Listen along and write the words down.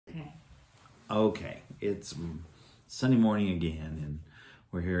Okay, it's Sunday morning again, and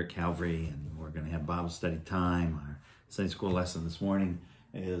we're here at Calvary, and we're going to have Bible study time. Our Sunday school lesson this morning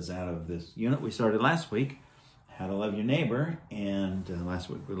is out of this unit we started last week, How to Love Your Neighbor. And last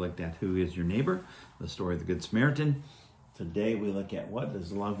week we looked at Who is Your Neighbor, the story of the Good Samaritan. Today we look at What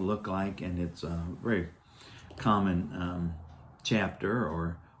Does Love Look Like, and it's a very common chapter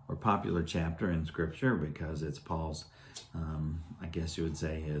or popular chapter in Scripture because it's Paul's, I guess you would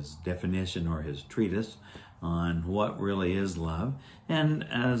say, his definition or his treatise on what really is love. And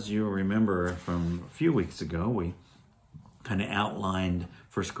as you remember from a few weeks ago, we kind of outlined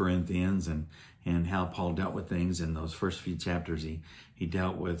 1 Corinthians and how Paul dealt with things in those first few chapters. He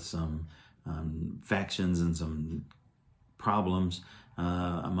dealt with some factions and some problems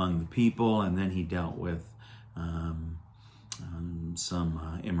among the people, and then he dealt with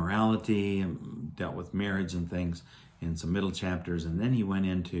some immorality, and dealt with marriage and things in some middle chapters, and then he went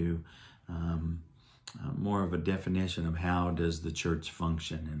into more of a definition of how does the church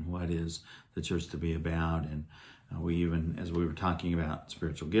function and what is the church to be about. And we even, as we were talking about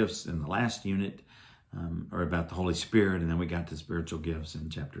spiritual gifts in the last unit, or about the Holy Spirit, and then we got to spiritual gifts in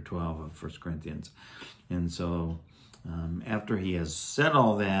chapter 12 of 1 Corinthians. And so after he has said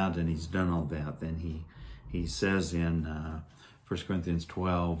all that and he's done all that, then he says in 1 Corinthians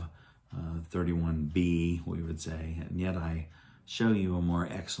 12, 31b, we would say, and yet I show you a more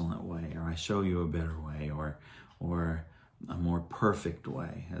excellent way, or I show you a better way, or a more perfect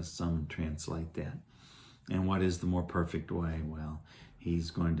way, as some translate that. And what is the more perfect way? Well,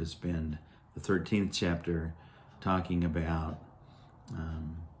 he's going to spend the 13th chapter talking about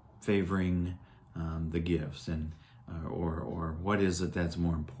favoring the gifts, and or what is it that's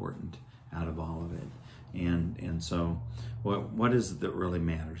more important out of all of it. And so what is it that really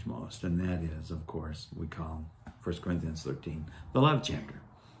matters most? And that is, of course, we call 1 Corinthians 13 the love chapter.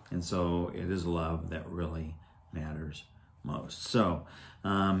 And so it is love that really matters most. So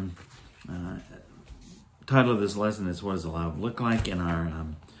title of this lesson is What Does Love Look Like? In our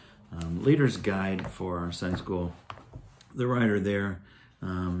Leader's Guide for our Sunday school, the writer there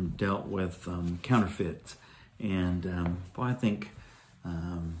dealt with counterfeits. And boy, I think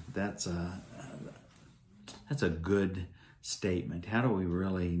that's a good statement. How do we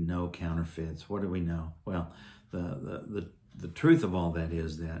really know counterfeits? What do we know? Well, the truth of all that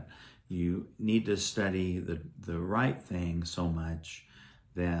is that you need to study the right thing so much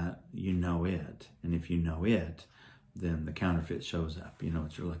that you know it. And if you know it, then the counterfeit shows up. You know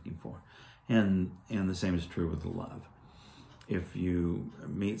what you're looking for. And the same is true with the love. If you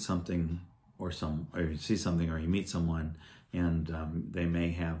meet something or you see something or you meet someone and they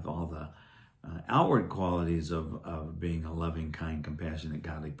may have all the outward qualities of being a loving, kind, compassionate,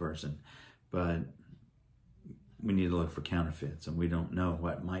 godly person, but we need to look for counterfeits, and we don't know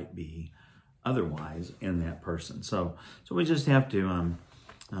what might be otherwise in that person. So we just have to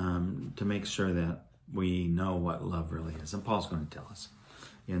make sure that we know what love really is. And Paul's going to tell us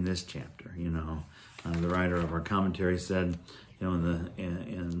in this chapter. You know, the writer of our commentary said, you know,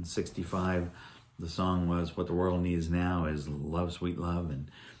 in 65, the song was "What the World Needs Now is Love, Sweet Love," and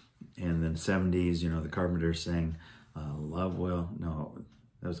in the 70s, you know, the Carpenters sang, "Love will," no,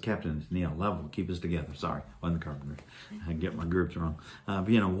 that was Captain Neil, "Love will keep us together." Sorry, wasn't the Carpenters. I get my groups wrong. But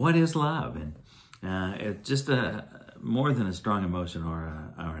you know, what is love? And it's just more than a strong emotion or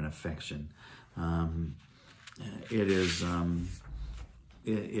an affection. It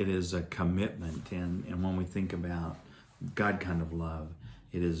is a commitment, and when we think about God kind of love,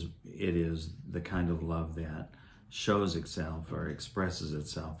 it is the kind of love that shows itself or expresses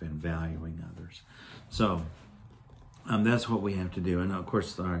itself in valuing others. So that's what we have to do. And of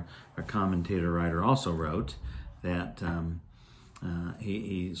course, our commentator writer also wrote that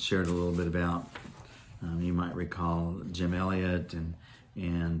he shared a little bit about, you might recall Jim Elliot and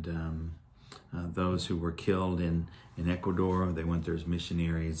those who were killed in Ecuador. They went there as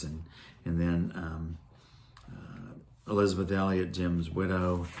missionaries, and then Elizabeth Elliot, Jim's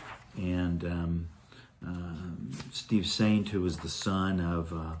widow, and Steve Saint, who was the son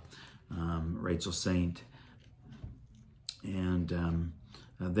of Rachel Saint, and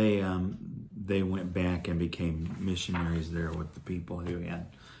they went back and became missionaries there with the people who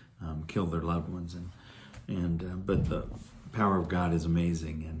had killed their loved ones, but the power of God is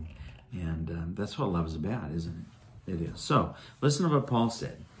amazing, and that's what love is about, isn't it? It is. So listen to what Paul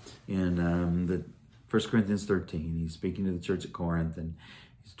said in the 1 Corinthians 13. He's speaking to the church at Corinth, and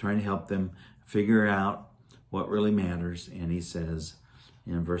he's trying to help them figure out what really matters. And he says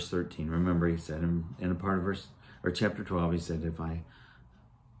in verse 13, remember he said in a part of chapter 12, he said, if I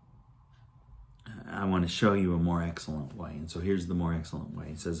I want to show you a more excellent way. And so here's the more excellent way.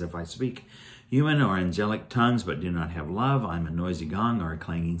 It says, if I speak human or angelic tongues but do not have love, I'm a noisy gong or a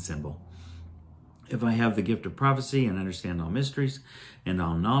clanging cymbal. If I have the gift of prophecy and understand all mysteries and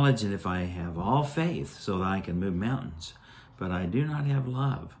all knowledge, and if I have all faith so that I can move mountains, but I do not have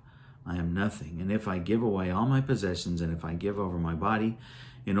love, I am nothing. And if I give away all my possessions, and if I give over my body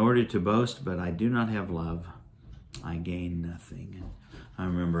in order to boast, but I do not have love, I gain nothing. And I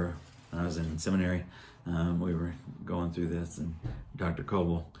remember when I was in seminary, we were going through this, and Dr.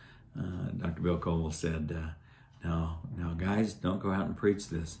 Bill Coble said, no, guys, don't go out and preach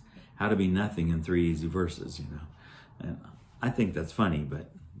this. How to be nothing in 3 easy verses, you know. And I think that's funny,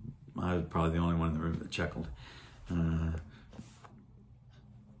 but I was probably the only one in the room that chuckled.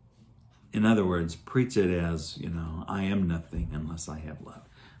 In other words, preach it as, you know, I am nothing unless I have love.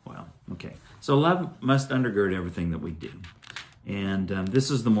 Well, okay. So love must undergird everything that we do. And this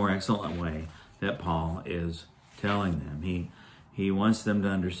is the more excellent way that Paul is telling them. He wants them to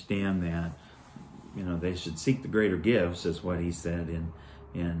understand that, you know, they should seek the greater gifts, is what he said in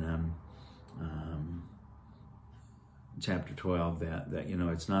chapter 12, that you know,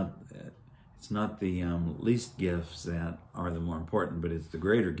 it's not the least gifts that are the more important, but it's the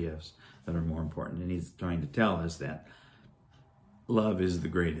greater gifts that are more important. And he's trying to tell us that love is the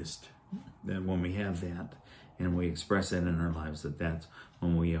greatest, that when we have that and we express it in our lives, that's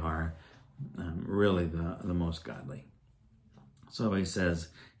when we are really the most godly. So he says,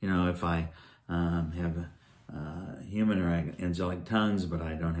 you know, if I have human or angelic tongues, but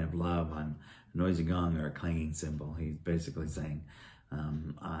I don't have love, I'm a noisy gong or a clanging cymbal. He's basically saying,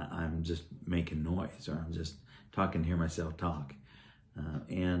 I'm just making noise, or I'm just talking to hear myself talk.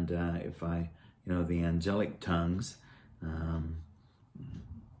 If I, you know, the angelic tongues,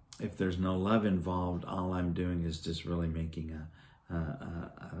 if there's no love involved, all I'm doing is just really making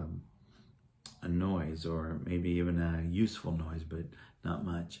a noise, or maybe even a useful noise, but not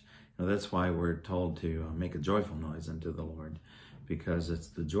much. You know, that's why we're told to make a joyful noise unto the Lord, because it's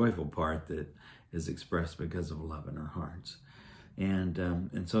the joyful part that is expressed because of love in our hearts. And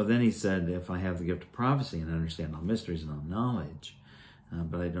so then he said, if I have the gift of prophecy and understand all mysteries and all knowledge,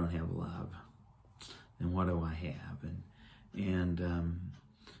 but I don't have love, then what do I have?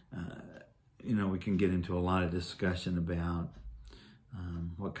 You know, we can get into a lot of discussion about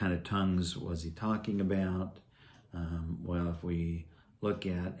what kind of tongues was he talking about. Well, if we look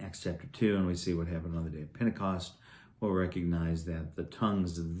at Acts chapter 2 and we see what happened on the day of Pentecost, we'll recognize that the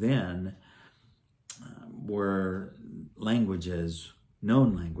tongues then were languages,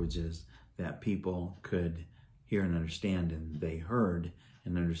 known languages, that people could hear and understand, and they heard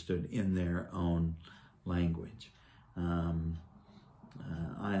and understood in their own language. I'm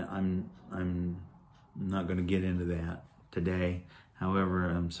not going to get into that today.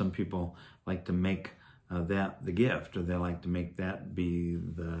 However, some people like to make that the gift, or they like to make that be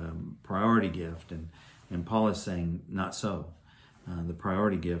the priority gift. And Paul is saying, not so. The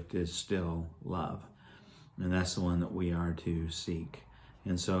priority gift is still love. And that's the one that we are to seek.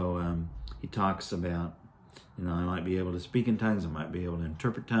 And so he talks about, you know, I might be able to speak in tongues, I might be able to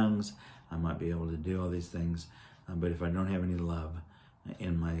interpret tongues, I might be able to do all these things, but if I don't have any love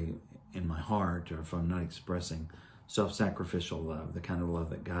in my heart, or if I'm not expressing self-sacrificial love, the kind of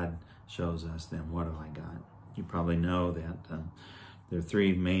love that God shows us, then what have I got? You probably know that there are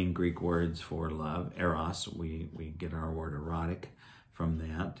 3 main Greek words for love. Eros, we get our word erotic from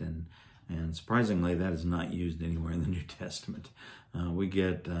that, and surprisingly, that is not used anywhere in the New Testament. We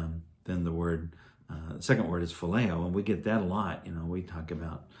get then the word, the second word is phileo, and we get that a lot. You know, we talk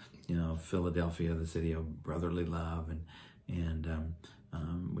about, you know, Philadelphia, the city of brotherly love, and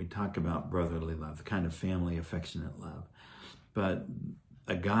we talk about brotherly love, the kind of family affectionate love. But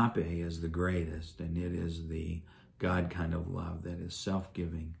agape is the greatest, and it is the God kind of love that is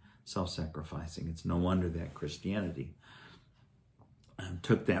self-giving, self-sacrificing. It's no wonder that Christianity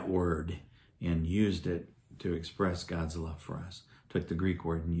took that word and used it to express God's love for us. Took the Greek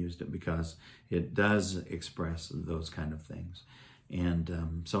word and used it because it does express those kind of things.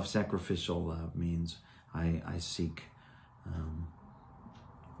 And self-sacrificial love means I seek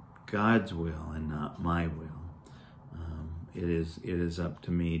God's will and not my will. It is up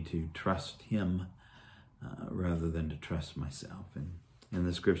to me to trust Him rather than to trust myself. And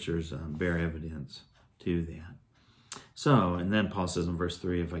the scriptures bear evidence to that. So, and then Paul says in verse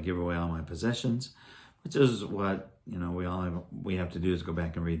 3, if I give away all my possessions, which is what, you know, we have to do is go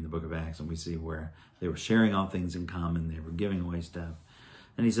back and read in the book of Acts, and we see where they were sharing all things in common, they were giving away stuff.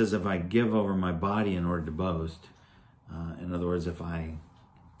 And he says, if I give over my body in order to boast, in other words, if I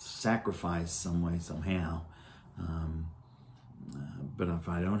sacrifice some way, somehow, but if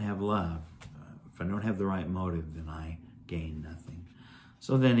I don't have love, If I don't have the right motive, then I gain nothing.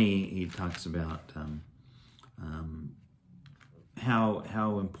 So then he talks about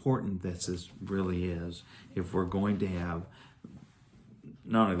how important this really is if we're going to have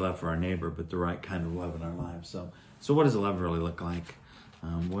not only love for our neighbor, but the right kind of love in our lives. So what does love really look like?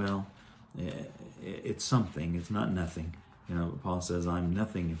 Well, it's something. It's not nothing. You know, Paul says, I'm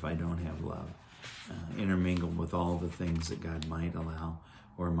nothing if I don't have love, intermingled with all the things that God might allow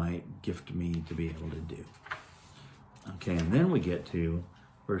or might gift me to be able to do. Okay, and then we get to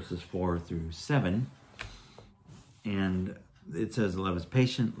verses 4 through 7, and it says, love is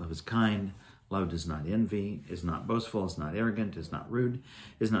patient, love is kind, love does not envy, is not boastful, is not arrogant, is not rude,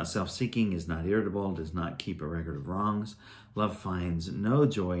 is not self-seeking, is not irritable, does not keep a record of wrongs. Love finds no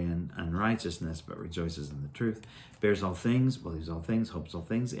joy in unrighteousness, but rejoices in the truth, bears all things, believes all things, hopes all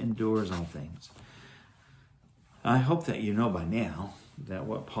things, endures all things. I hope that you know by now that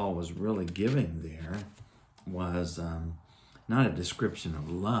what Paul was really giving there was not a description of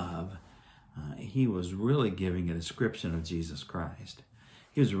love. He was really giving a description of Jesus Christ.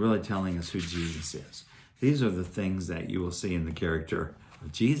 He was really telling us who Jesus is. These are the things that you will see in the character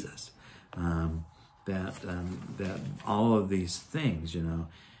of Jesus. That all of these things, you know,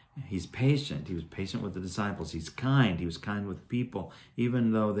 he's patient. He was patient with the disciples. He's kind. He was kind with people,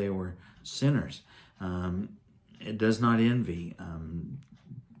 even though they were sinners. It does not envy.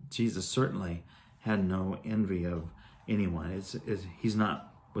 Jesus certainly had no envy of anyone. He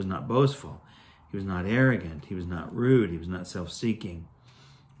was not boastful. He was not arrogant. He was not rude. He was not self-seeking.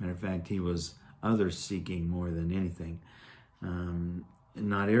 Matter of fact, he was others-seeking more than anything.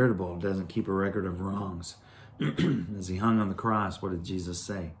 Not irritable. Doesn't keep a record of wrongs. As he hung on the cross, what did Jesus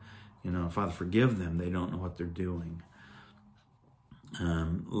say? You know, Father, forgive them. They don't know what they're doing.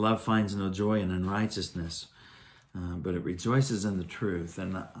 Love finds no joy in unrighteousness, but it rejoices in the truth.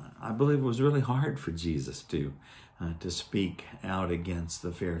 And I believe it was really hard for Jesus to speak out against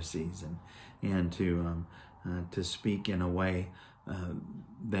the Pharisees and to speak in a way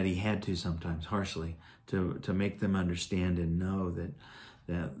that he had to sometimes harshly to make them understand and know that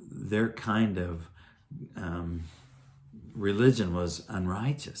their kind of religion was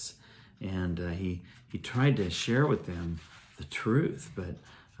unrighteous. And he tried to share with them the truth, but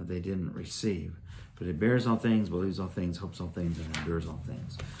they didn't receive. But it bears all things, believes all things, hopes all things, and endures all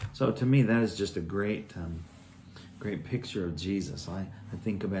things. So to me, that is just a great picture of Jesus. I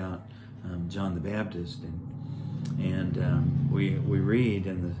think about John the Baptist, and we read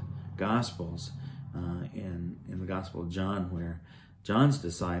in the Gospels, in the Gospel of John, where John's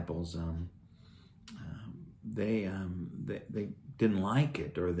disciples they didn't like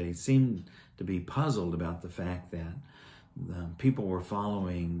it, or they seemed to be puzzled about the fact that people were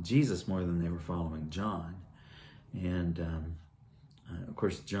following Jesus more than they were following John. And of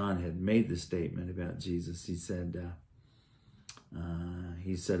course, John had made the statement about Jesus. He said,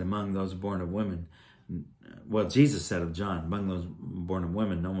 among those born of women, well, Jesus said of John, among those born of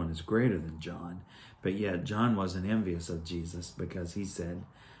women, no one is greater than John. But yet John wasn't envious of Jesus, because he said,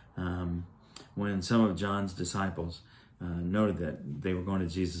 when some of John's disciples noted that they were going to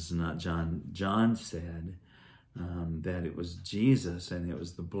Jesus and not John, John said that it was Jesus and it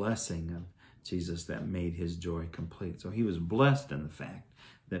was the blessing of Jesus that made his joy complete. So he was blessed in the fact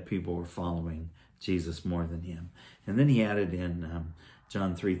that people were following Jesus more than him. And then he added in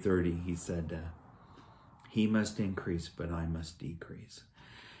John 3:30, he said, he must increase, but I must decrease.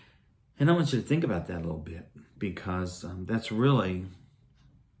 And I want you to think about that a little bit, because that's really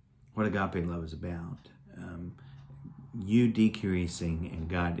what agape love is about. You decreasing and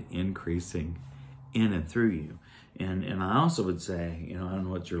God increasing in and through you. And I also would say, you know, I don't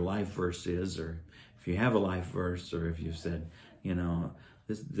know what your life verse is, or if you have a life verse, or if you said, you know,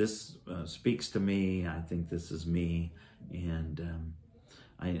 this speaks to me, I think this is me, and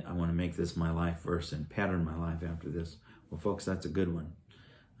I want to make this my life verse and pattern my life after this. Well, folks, that's a good one.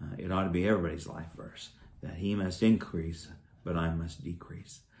 It ought to be everybody's life verse, that he must increase, but I must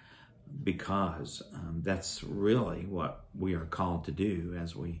decrease. Because that's really what we are called to do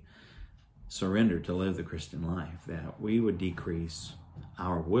as we surrender to live the Christian life, that we would decrease,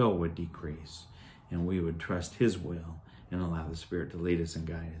 our will would decrease, and we would trust his will and allow the Spirit to lead us and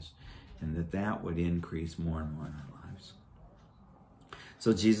guide us, and that would increase more and more in our lives.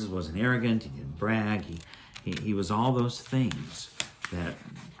 So Jesus wasn't arrogant, he didn't brag, he was all those things that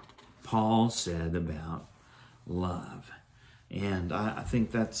Paul said about love. And I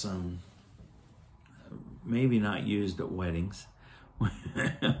think that's maybe not used at weddings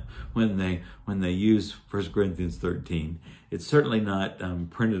when they use 1 Corinthians 13. It's certainly not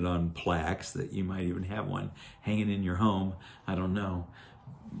printed on plaques that you might even have one hanging in your home. I don't know.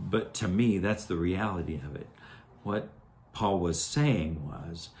 But to me, that's the reality of it. What Paul was saying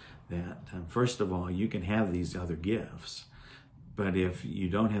was that, first of all, you can have these other gifts, but if you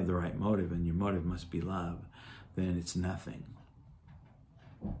don't have the right motive, and your motive must be love, then it's nothing.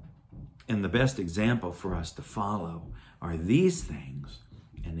 And the best example for us to follow are these things,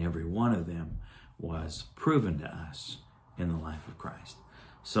 and every one of them was proven to us in the life of Christ.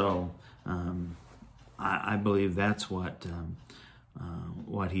 So I believe that's what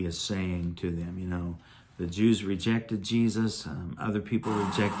he is saying to them. You know, the Jews rejected Jesus. Other people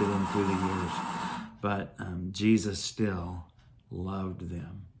rejected him through the years. But Jesus still loved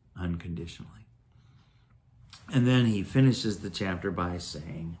them unconditionally. And then he finishes the chapter by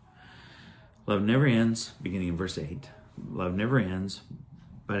saying, love never ends, beginning in verse 8. Love never ends,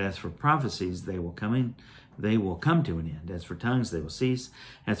 but as for prophecies, they will come to an end. As for tongues, they will cease.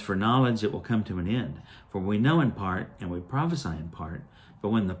 As for knowledge, it will come to an end. For we know in part, and we prophesy in part, but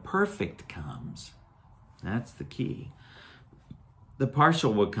when the perfect comes, that's the key, the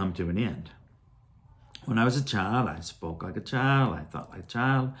partial will come to an end. When I was a child, I spoke like a child, I thought like a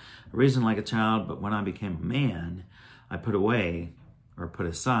child, I reasoned like a child, but when I became a man, I put away or put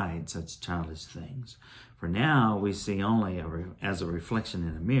aside such childish things. For now we see only as a reflection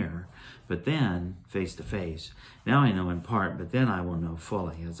in a mirror, but then face to face. Now I know in part, but then I will know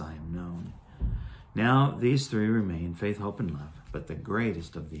fully as I am known. Now these three remain, faith, hope, and love, but the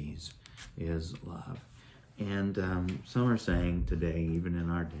greatest of these is love. And some are saying today, even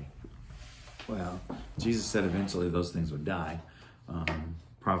in our day, well, Jesus said eventually those things would die.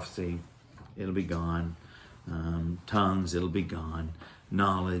 Prophecy, it'll be gone. Tongues, it'll be gone.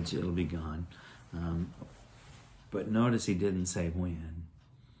 Knowledge, it'll be gone. But notice he didn't say when,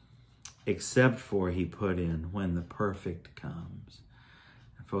 except for he put in when the perfect comes.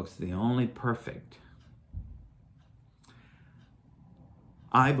 And folks, the only perfect,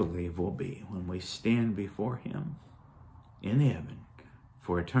 I believe, will be when we stand before him in heaven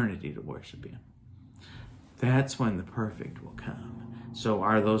for eternity to worship him. That's when the perfect will come. So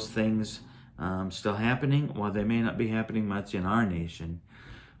are those things still happening? Well, they may not be happening much in our nation,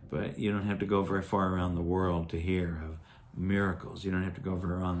 but you don't have to go very far around the world to hear of miracles. You don't have to go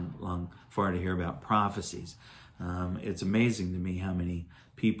very far to hear about prophecies. It's amazing to me how many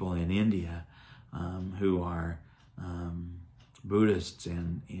people in India who are Buddhists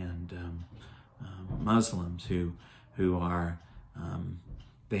and Muslims who are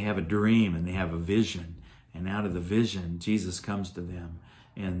they have a dream and they have a vision, and out of the vision Jesus comes to them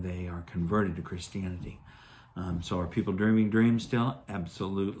and they are converted to Christianity. So are people dreaming dreams still?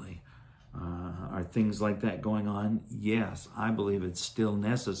 Absolutely. Are things like that going on? Yes, I believe it's still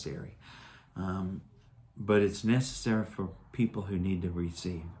necessary. But it's necessary for people who need to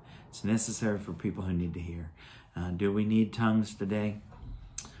receive. It's necessary for people who need to hear. Do we need tongues today?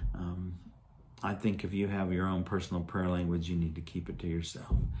 I think if you have your own personal prayer language, you need to keep it to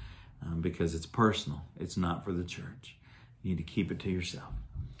yourself because it's personal. It's not for the church. You need to keep it to yourself.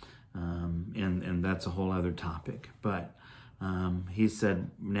 And that's a whole other topic. But he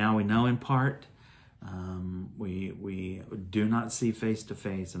said, now we know in part. We do not see face to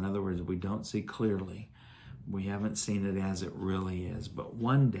face. In other words, we don't see clearly. We haven't seen it as it really is. But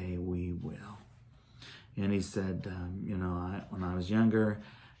one day we will. And he said, when I was younger,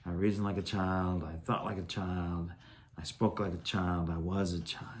 I reasoned like a child. I thought like a child. I spoke like a child. I was a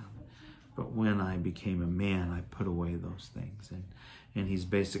child. But when I became a man, I put away those things. And he's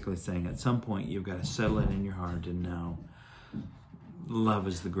basically saying at some point you've got to settle it in your heart to know love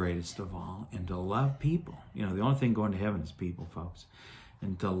is the greatest of all. And to love people. The only thing going to heaven is people, folks.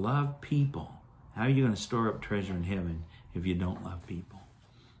 And to love people. How are you going to store up treasure in heaven if you don't love people?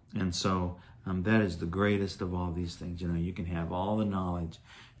 And so that is the greatest of all these things. You can have all the knowledge.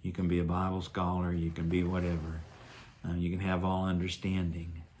 You can be a Bible scholar. You can be whatever. You can have all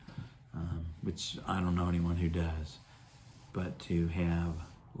understanding, which I don't know anyone who does. But to have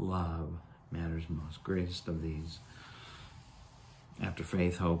love matters most. Greatest of these. After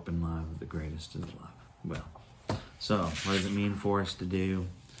faith, hope, and love, the greatest is love. Well, so what does it mean for us to do?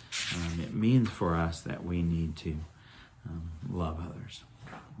 It means for us that we need to love others.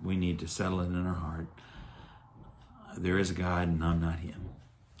 We need to settle it in our heart. There is a God and I'm not him.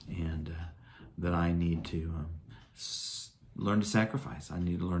 And that I need to learn to sacrifice. I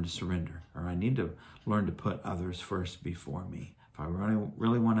need to learn to surrender. Or I need to learn to put others first before me. If I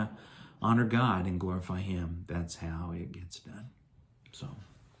really want to honor God and glorify him, that's how it gets done. So,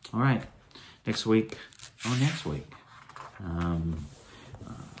 all right. Next week.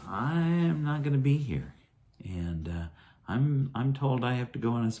 I'm not going to be here. And I'm told I have to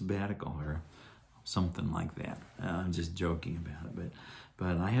go on a sabbatical or something like that. I'm just joking about it,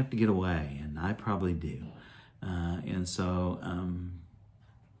 but I have to get away, and I probably do. And so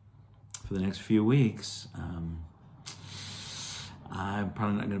for the next few weeks, I'm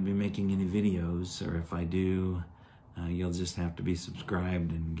probably not going to be making any videos, or if I do, you'll just have to be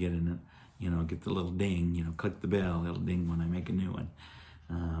subscribed and get in it, get the little ding, click the bell, it'll ding when I make a new one.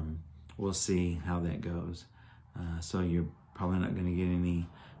 We'll see how that goes. So you're probably not going to get any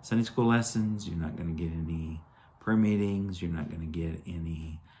Sunday school lessons, you're not going to get any prayer meetings, you're not going to get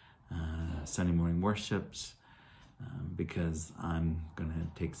any Sunday morning worships, because I'm going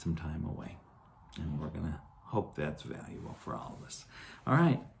to take some time away, and we're going to hope that's valuable for all of us. All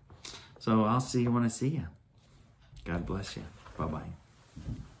right, so I'll see you when I see you. God bless you.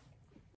 Bye-bye.